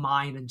fucking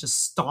mind and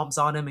just stomps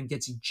on him and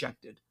gets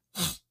ejected.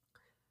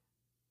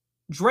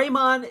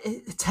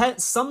 Draymond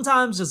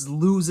sometimes just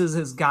loses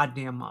his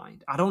goddamn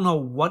mind. I don't know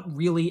what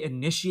really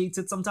initiates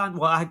it sometimes.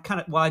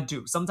 I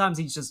do. Sometimes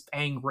he's just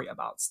angry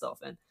about stuff.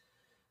 And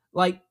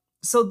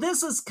so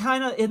this is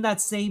kind of in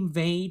that same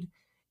vein,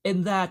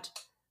 in that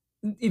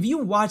if you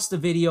watch the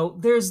video,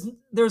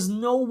 there's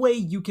no way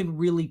you can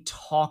really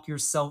talk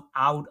yourself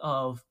out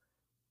of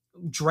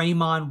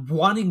Draymond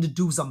wanting to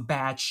do some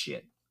bad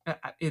shit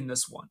in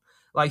this one.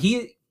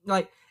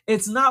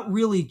 It's not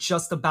really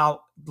just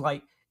about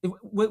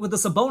with the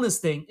Sabonis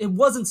thing. It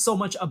wasn't so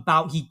much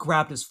about he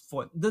grabbed his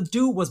foot. The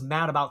dude was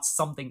mad about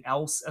something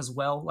else as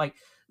well.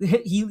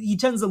 He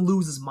tends to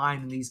lose his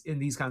mind in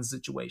these kinds of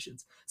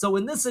situations. So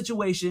in this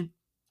situation,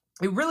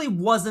 it really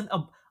wasn't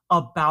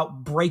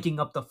about breaking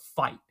up the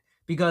fight.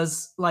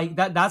 Because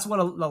that's what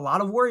a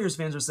lot of Warriors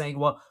fans are saying.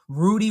 Well,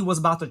 Rudy was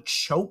about to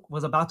choke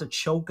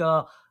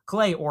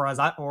Klay, or as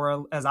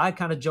I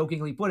kind of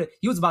jokingly put it,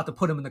 he was about to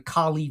put him in the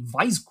Kali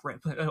vice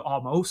grip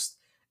almost.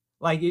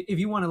 Like if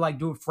you want to like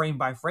do it frame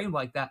by frame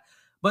like that.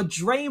 But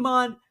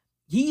Draymond,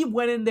 he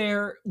went in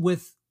there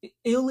with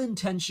ill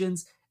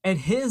intentions, and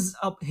his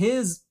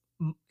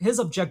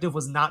objective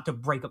was not to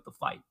break up the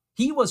fight.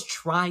 He was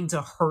trying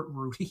to hurt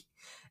Rudy.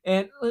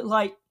 And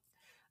like,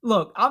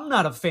 look, I'm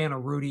not a fan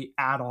of Rudy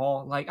at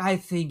all. Like, I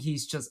think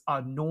he's just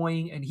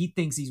annoying, and he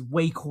thinks he's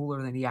way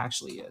cooler than he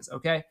actually is.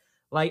 Okay,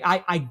 like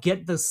I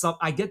get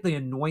I get the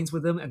annoyance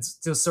with him, and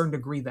to a certain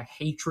degree the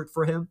hatred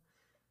for him.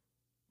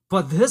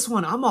 But this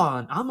one, I'm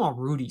on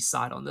Rudy's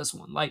side on this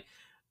one. Like,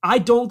 I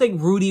don't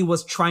think Rudy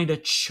was trying to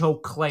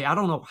choke Clay. I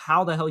don't know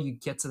how the hell you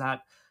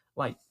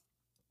like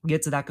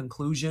get to that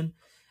conclusion.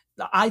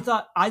 I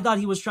thought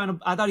he was trying to.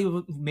 I thought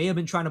he may have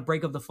been trying to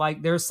break up the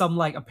fight. There's some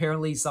like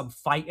apparently some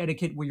fight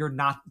etiquette where you're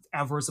not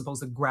ever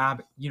supposed to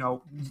grab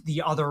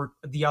the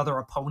other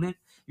opponent.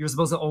 You're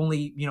supposed to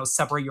only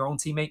separate your own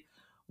teammate.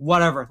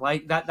 Whatever,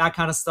 like that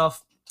kind of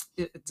stuff.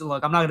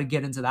 Look, I'm not gonna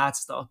get into that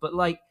stuff, but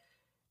like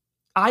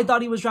I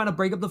thought he was trying to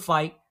break up the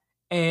fight.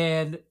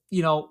 And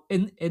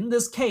in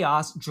this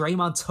chaos,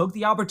 Draymond took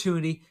the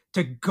opportunity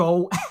to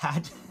go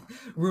at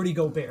Rudy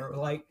Gobert,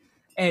 like,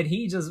 and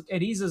he's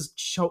just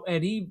choke,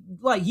 and he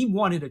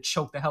wanted to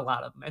choke the hell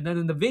out of him. And then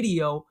in the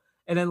video,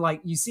 and then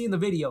like you see in the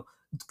video,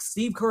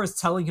 Steve Kerr is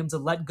telling him to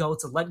let go,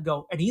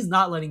 and he's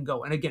not letting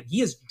go. And again,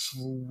 he is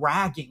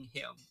dragging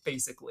him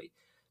basically.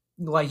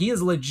 Like he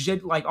is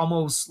legit, like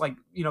almost like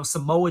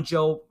Samoa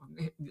Joe,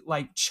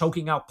 like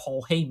choking out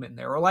Paul Heyman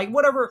there, or like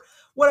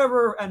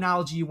whatever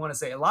analogy you want to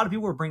say. A lot of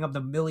people bring up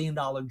the $1 million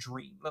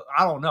dream.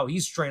 I don't know.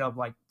 He's straight up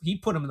like he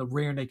put him in the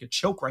rear naked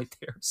choke right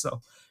there.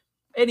 So,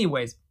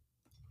 anyways,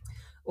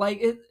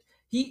 like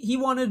he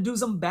wanted to do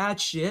some bad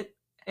shit,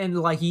 and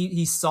like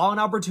he saw an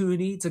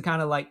opportunity to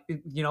kind of like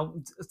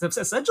to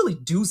essentially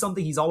do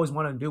something he's always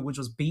wanted to do, which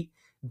was beat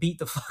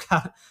the fuck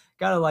out,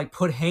 gotta like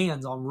put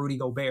hands on Rudy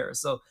Gobert.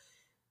 So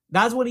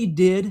that's what he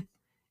did.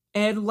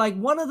 And like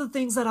one of the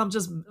things that I'm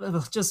just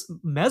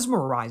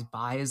mesmerized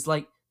by is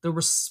like the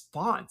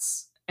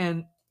response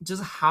and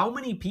just how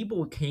many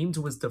people came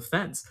to his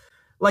defense.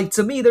 Like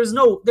there's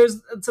no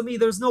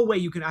way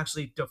you can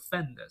actually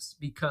defend this,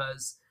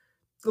 because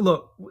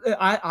look,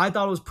 I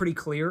thought it was pretty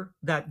clear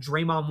that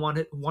Draymond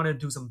wanted to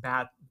do some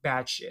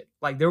bad shit.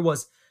 Like there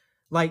was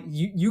like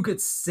you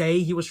could say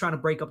he was trying to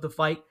break up the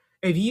fight.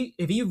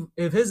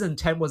 If his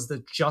intent was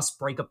to just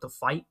break up the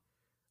fight,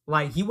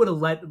 like he would have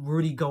let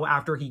Rudy go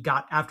after he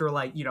got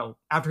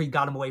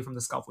him away from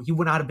the scuffle. He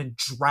would not have been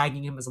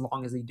dragging him as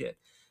long as he did.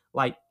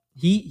 Like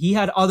he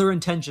had other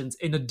intentions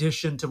in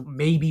addition to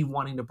maybe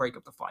wanting to break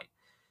up the fight.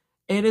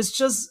 And it's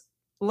just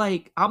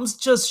like I'm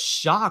just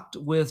shocked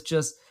with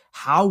just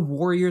how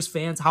Warriors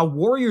fans, how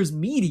Warriors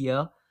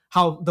media,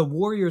 how the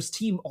Warriors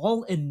team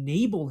all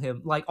enable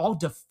him, like all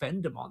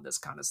defend him on this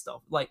kind of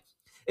stuff. Like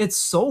it's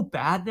so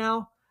bad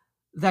now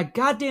that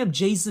goddamn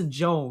Jason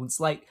Jones,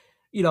 like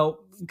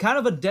kind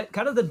of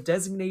the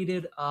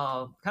designated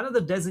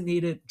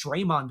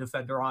Draymond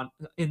defender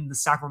in the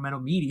Sacramento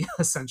media,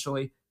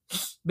 essentially.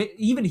 But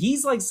even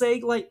he's like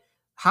saying like,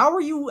 how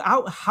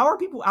are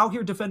people out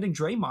here defending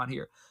Draymond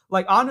here?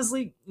 Like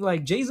honestly,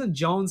 like Jason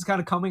Jones kind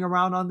of coming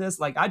around on this,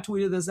 like I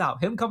tweeted this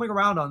out. Him coming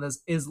around on this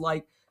is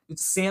like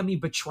it's Sammy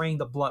betraying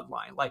the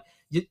bloodline.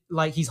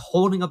 Like he's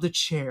holding up the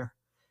chair,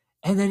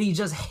 and then he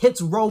just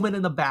hits Roman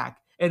in the back.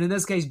 And in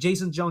this case,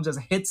 Jason Jones just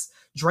hits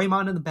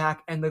Draymond in the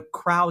back, and the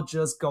crowd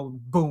just goes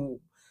boom.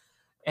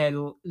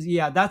 And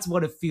yeah, that's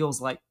what it feels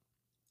like.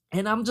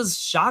 And I'm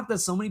just shocked that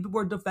so many people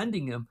are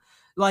defending him.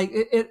 Like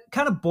it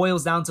kind of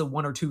boils down to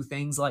one or two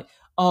things. Like,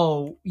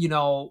 oh,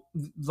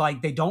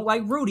 like they don't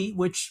like Rudy,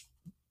 which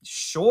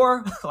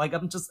sure, like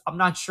I'm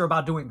not sure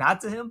about doing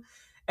that to him.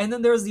 And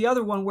then there's the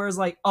other one where it's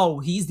like, oh,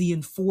 he's the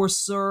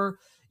enforcer.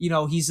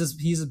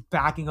 He's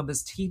backing up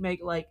his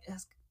teammate. Like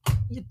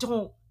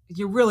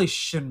you really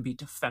shouldn't be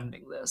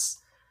defending this.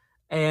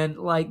 And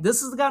like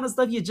this is the kind of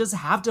stuff you just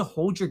have to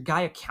hold your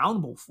guy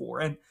accountable for.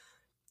 And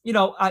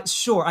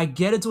I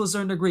get it to a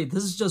certain degree.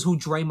 This is just who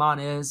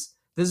Draymond is.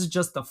 This is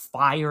just the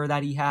fire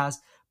that he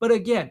has. But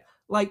again,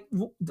 like,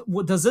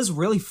 does this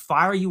really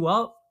fire you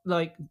up?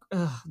 Like,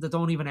 they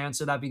don't even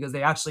answer that, because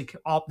they actually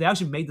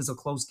made this a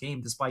close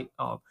game despite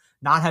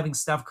not having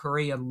Steph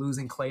Curry and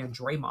losing Clay and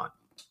Draymond.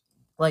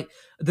 Like,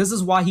 this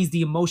is why he's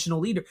the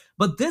emotional leader.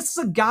 But this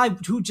is a guy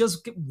who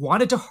just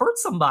wanted to hurt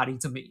somebody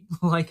to me.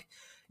 Like,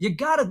 you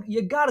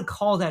gotta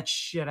call that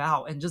shit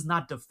out and just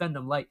not defend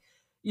him. Like,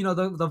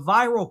 the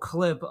viral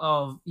clip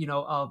of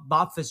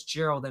Bob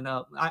Fitzgerald and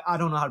I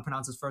don't know how to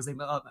pronounce his first name.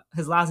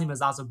 His last name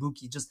is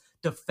Azubuike. Just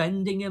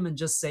defending him and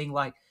just saying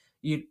like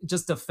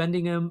just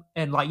defending him,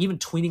 and like even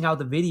tweeting out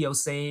the video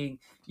saying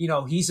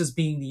he's just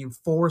being the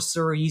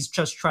enforcer. He's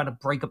just trying to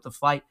break up the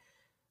fight.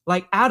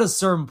 Like at a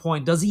certain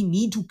point, does he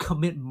need to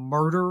commit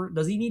murder?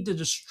 Does he need to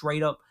just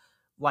straight up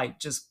like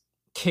just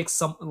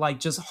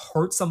just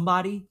hurt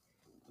somebody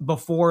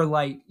before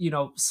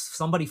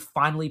somebody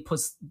finally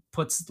puts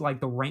like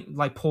the rank,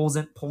 like pulls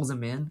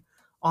him in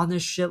on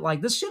this shit?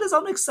 Like this shit is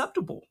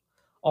unacceptable.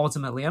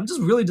 Ultimately, I'm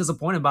just really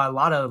disappointed by a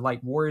lot of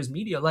like Warriors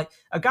media. Like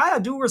a guy I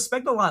do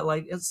respect a lot,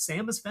 like is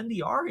Sam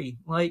Esfandiari.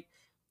 Like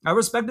I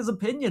respect his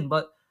opinion,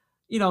 but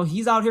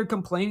he's out here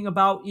complaining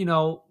about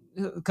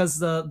because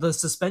the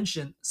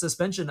suspension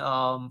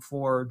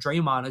for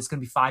Draymond is going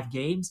to be 5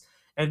 games,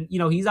 and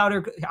he's out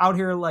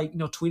here like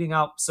tweeting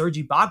out Serge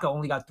Ibaka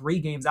only got 3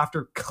 games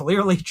after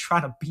clearly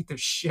trying to beat the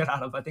shit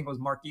out of, I think it was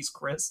Marquise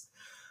Chris.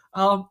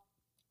 Um,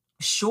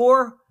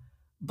 sure,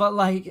 but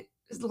like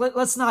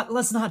let's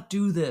not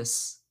do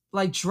this.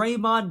 Like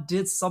Draymond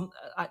did some.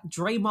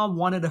 Draymond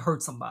wanted to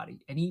hurt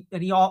somebody, and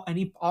he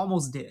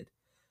almost did,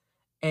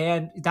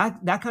 and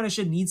that kind of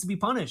shit needs to be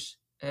punished.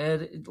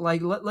 And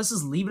like let's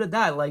just leave it at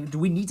that. Like, do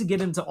we need to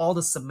get into all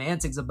the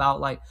semantics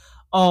about like,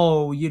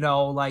 oh,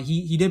 like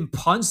he didn't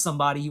punch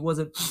somebody, he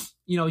wasn't,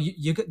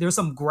 there's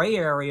some gray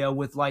area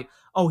with like,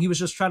 oh, he was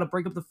just trying to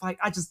break up the fight.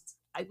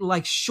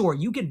 Like, sure,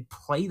 you can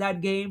play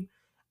that game.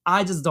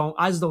 I just don't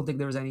think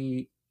there's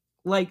any,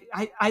 like,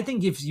 I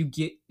think if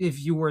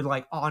you were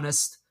like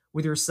honest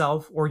with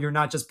yourself, or you're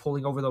not just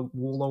pulling over the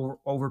wool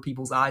over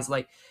people's eyes,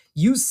 like,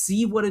 you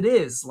see what it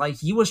is. Like,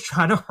 he was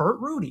trying to hurt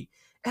Rudy.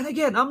 And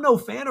again, I'm no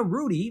fan of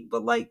Rudy,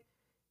 but like,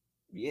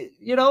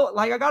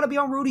 like, I got to be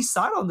on Rudy's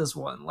side on this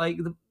one. Like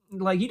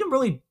he didn't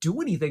really do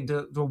anything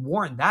to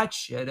warrant that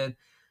shit. And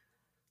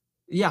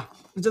yeah,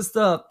 just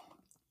the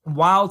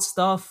wild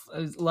stuff.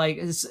 Like,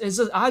 it's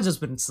just, I've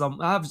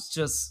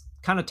just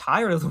kind of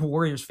tired of the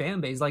Warriors fan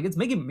base. Like, it's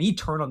making me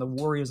turn on the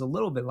Warriors a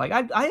little bit. Like,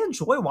 I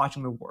enjoy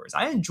watching the Warriors.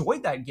 I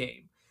enjoyed that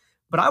game,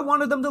 but I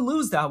wanted them to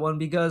lose that one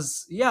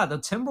because, yeah, the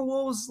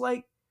Timberwolves,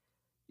 like,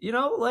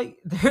 like,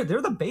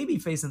 they're the baby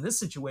face in this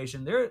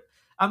situation.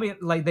 I mean,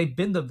 like, they've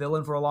been the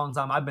villain for a long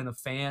time. I've been a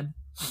fan,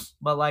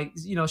 but like,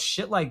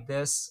 shit like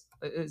this,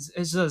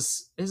 it's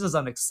just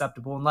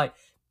unacceptable. And like,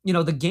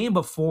 the game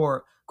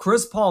before,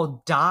 Chris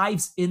Paul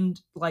dives in,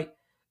 like,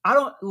 I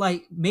don't,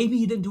 like, maybe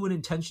he didn't do it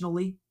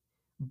intentionally,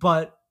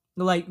 but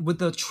like, with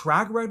the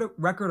track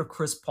record of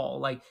Chris Paul,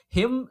 like,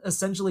 him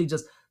essentially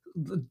just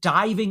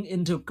diving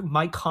into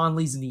Mike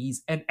Conley's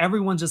knees, and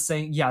everyone just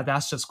saying, yeah,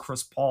 that's just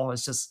Chris Paul.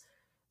 It's just,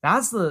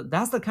 that's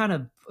the kind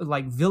of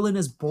like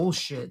villainous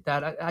bullshit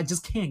that I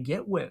just can't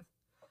get with.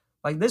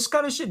 Like, this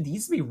kind of shit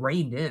needs to be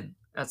reined in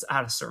at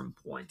a certain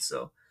point.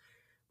 So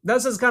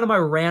that's just kind of my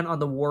rant on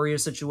the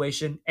Warriors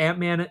situation.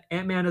 Ant-Man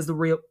is the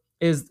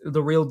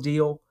real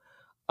deal.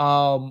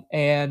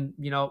 And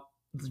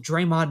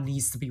Draymond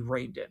needs to be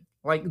reined in.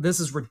 Like, this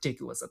is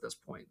ridiculous at this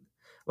point.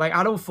 Like,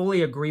 I don't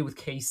fully agree with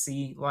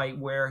KC, like,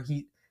 where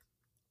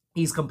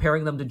he's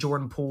comparing them to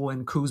Jordan Poole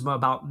and Kuzma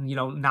about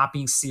not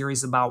being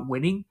serious about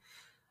winning.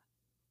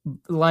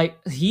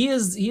 Like, he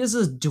is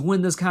just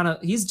doing this kind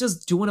of, he's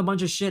just doing a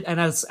bunch of shit, and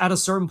at a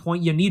certain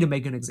point you need to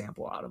make an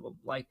example out of him.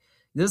 Like,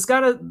 this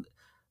kind of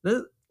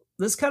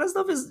this kind of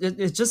stuff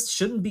it just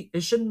shouldn't be,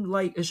 it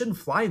shouldn't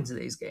fly in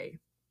today's game.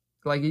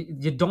 Like,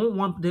 you don't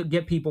want to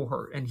get people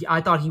hurt, and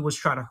I thought he was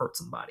trying to hurt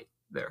somebody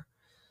there.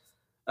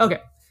 Okay,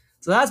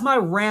 so that's my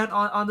rant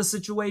on the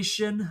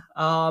situation.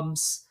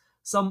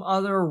 Some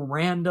other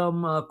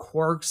random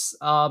quirks.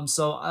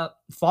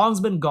 Fong's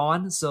been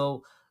gone,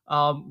 so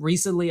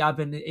recently I've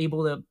been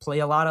able to play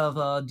a lot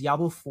of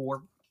Diablo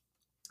 4,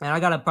 and I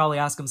gotta probably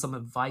ask him some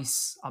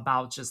advice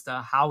about just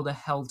how the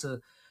hell to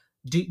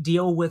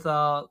deal with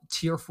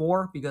tier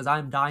 4, because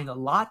I'm dying a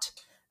lot.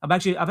 I've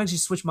actually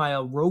switched my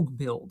rogue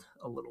build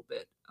a little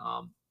bit.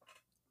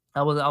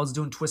 I was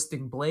doing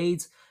twisting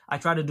blades. I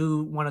tried to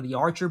do one of the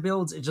archer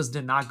builds. It just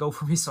did not go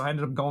for me, so I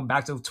ended up going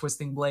back to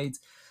twisting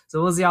blades.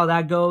 So we'll see how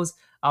that goes.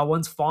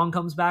 Once Fong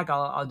comes back,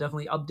 I'll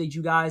definitely update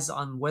you guys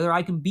on whether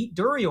I can beat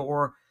Durio,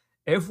 or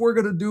if we're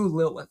gonna do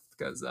Lilith,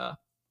 because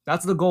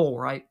that's the goal,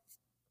 right?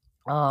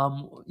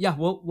 Yeah,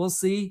 we'll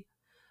see.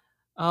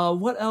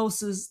 What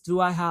else do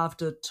I have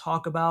to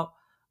talk about?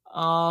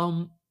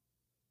 No,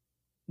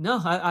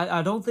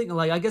 I don't think,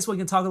 like, I guess we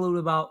can talk a little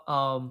bit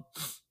about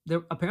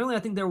there. Apparently, I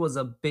think there was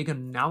a big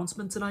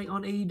announcement tonight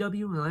on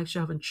AEW, and I actually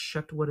haven't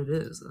checked what it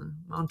is. I'm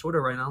on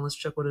Twitter right now. Let's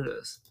check what it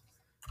is.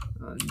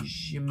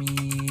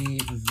 Jimmy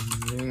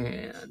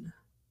Van.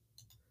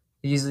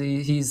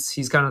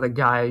 He's kind of the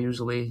guy I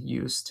usually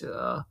use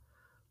to.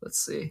 Let's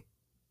see.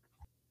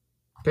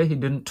 Okay, he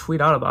didn't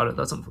tweet out about it.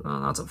 That's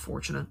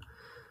unfortunate.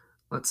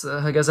 Let's.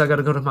 I guess I got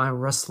to go to my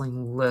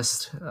wrestling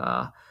list.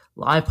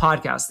 Live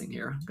podcasting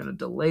here. I'm gonna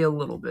delay a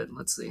little bit.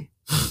 Let's see.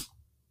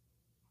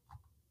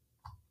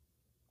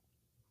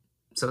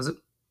 So is it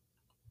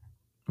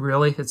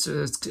really? It's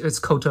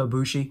Kota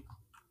Ibushi.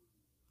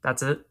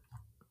 That's it.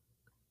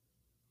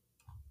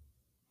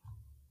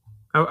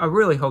 I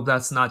really hope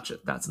that's not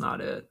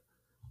it.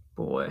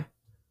 Boy.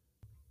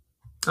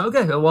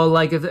 Okay, well,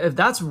 like, if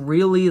that's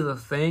really the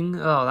thing,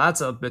 oh,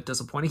 that's a bit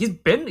disappointing. He's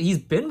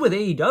been with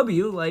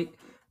AEW. Like,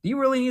 do you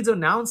really need to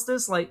announce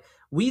this? Like,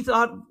 we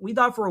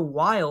thought for a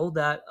while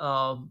that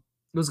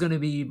it was going to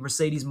be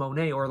Mercedes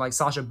Moné or like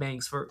Sasha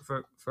Banks for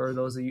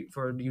those of you,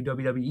 for you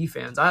WWE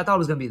fans. I thought it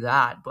was going to be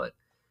that, but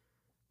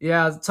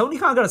yeah, Tony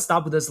Khan got to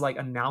stop with this like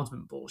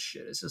announcement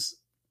bullshit. It's just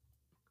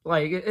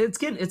like it's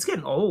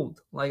getting old.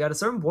 Like, at a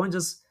certain point,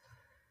 just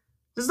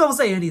don't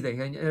say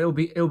anything, and it'll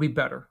be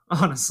better,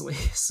 honestly.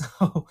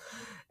 So,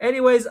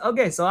 anyways,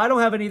 okay. So I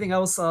don't have anything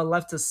else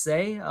left to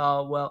say.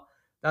 Well,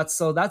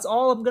 That's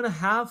all I'm gonna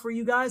have for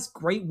you guys.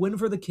 Great win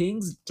for the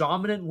Kings,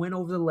 dominant win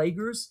over the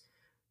Lakers.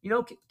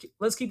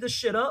 Let's keep this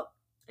shit up,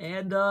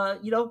 and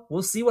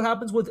we'll see what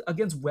happens with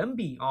against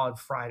Wemby on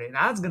Friday.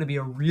 That's gonna be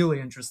a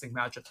really interesting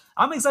matchup.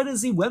 I'm excited to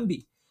see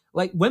Wemby.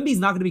 Like Wemby's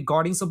not gonna be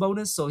guarding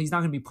Sabonis, so he's not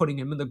gonna be putting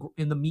him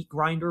in the meat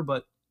grinder.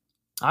 But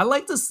I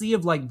like to see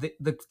if like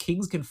the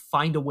Kings can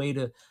find a way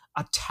to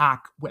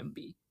attack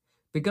Wemby,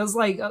 because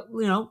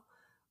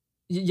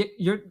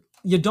you're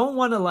you don't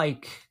want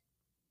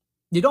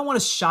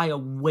to shy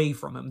away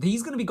from him.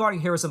 He's going to be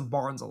guarding Harrison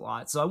Barnes a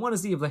lot, so I want to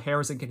see if the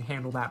Harrison can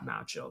handle that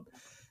matchup.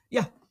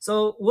 Yeah,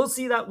 so we'll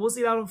see that. We'll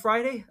see that on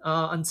Friday.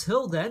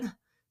 Until then,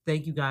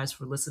 thank you guys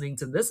for listening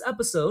to this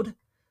episode.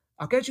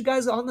 I'll catch you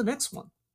guys on the next one.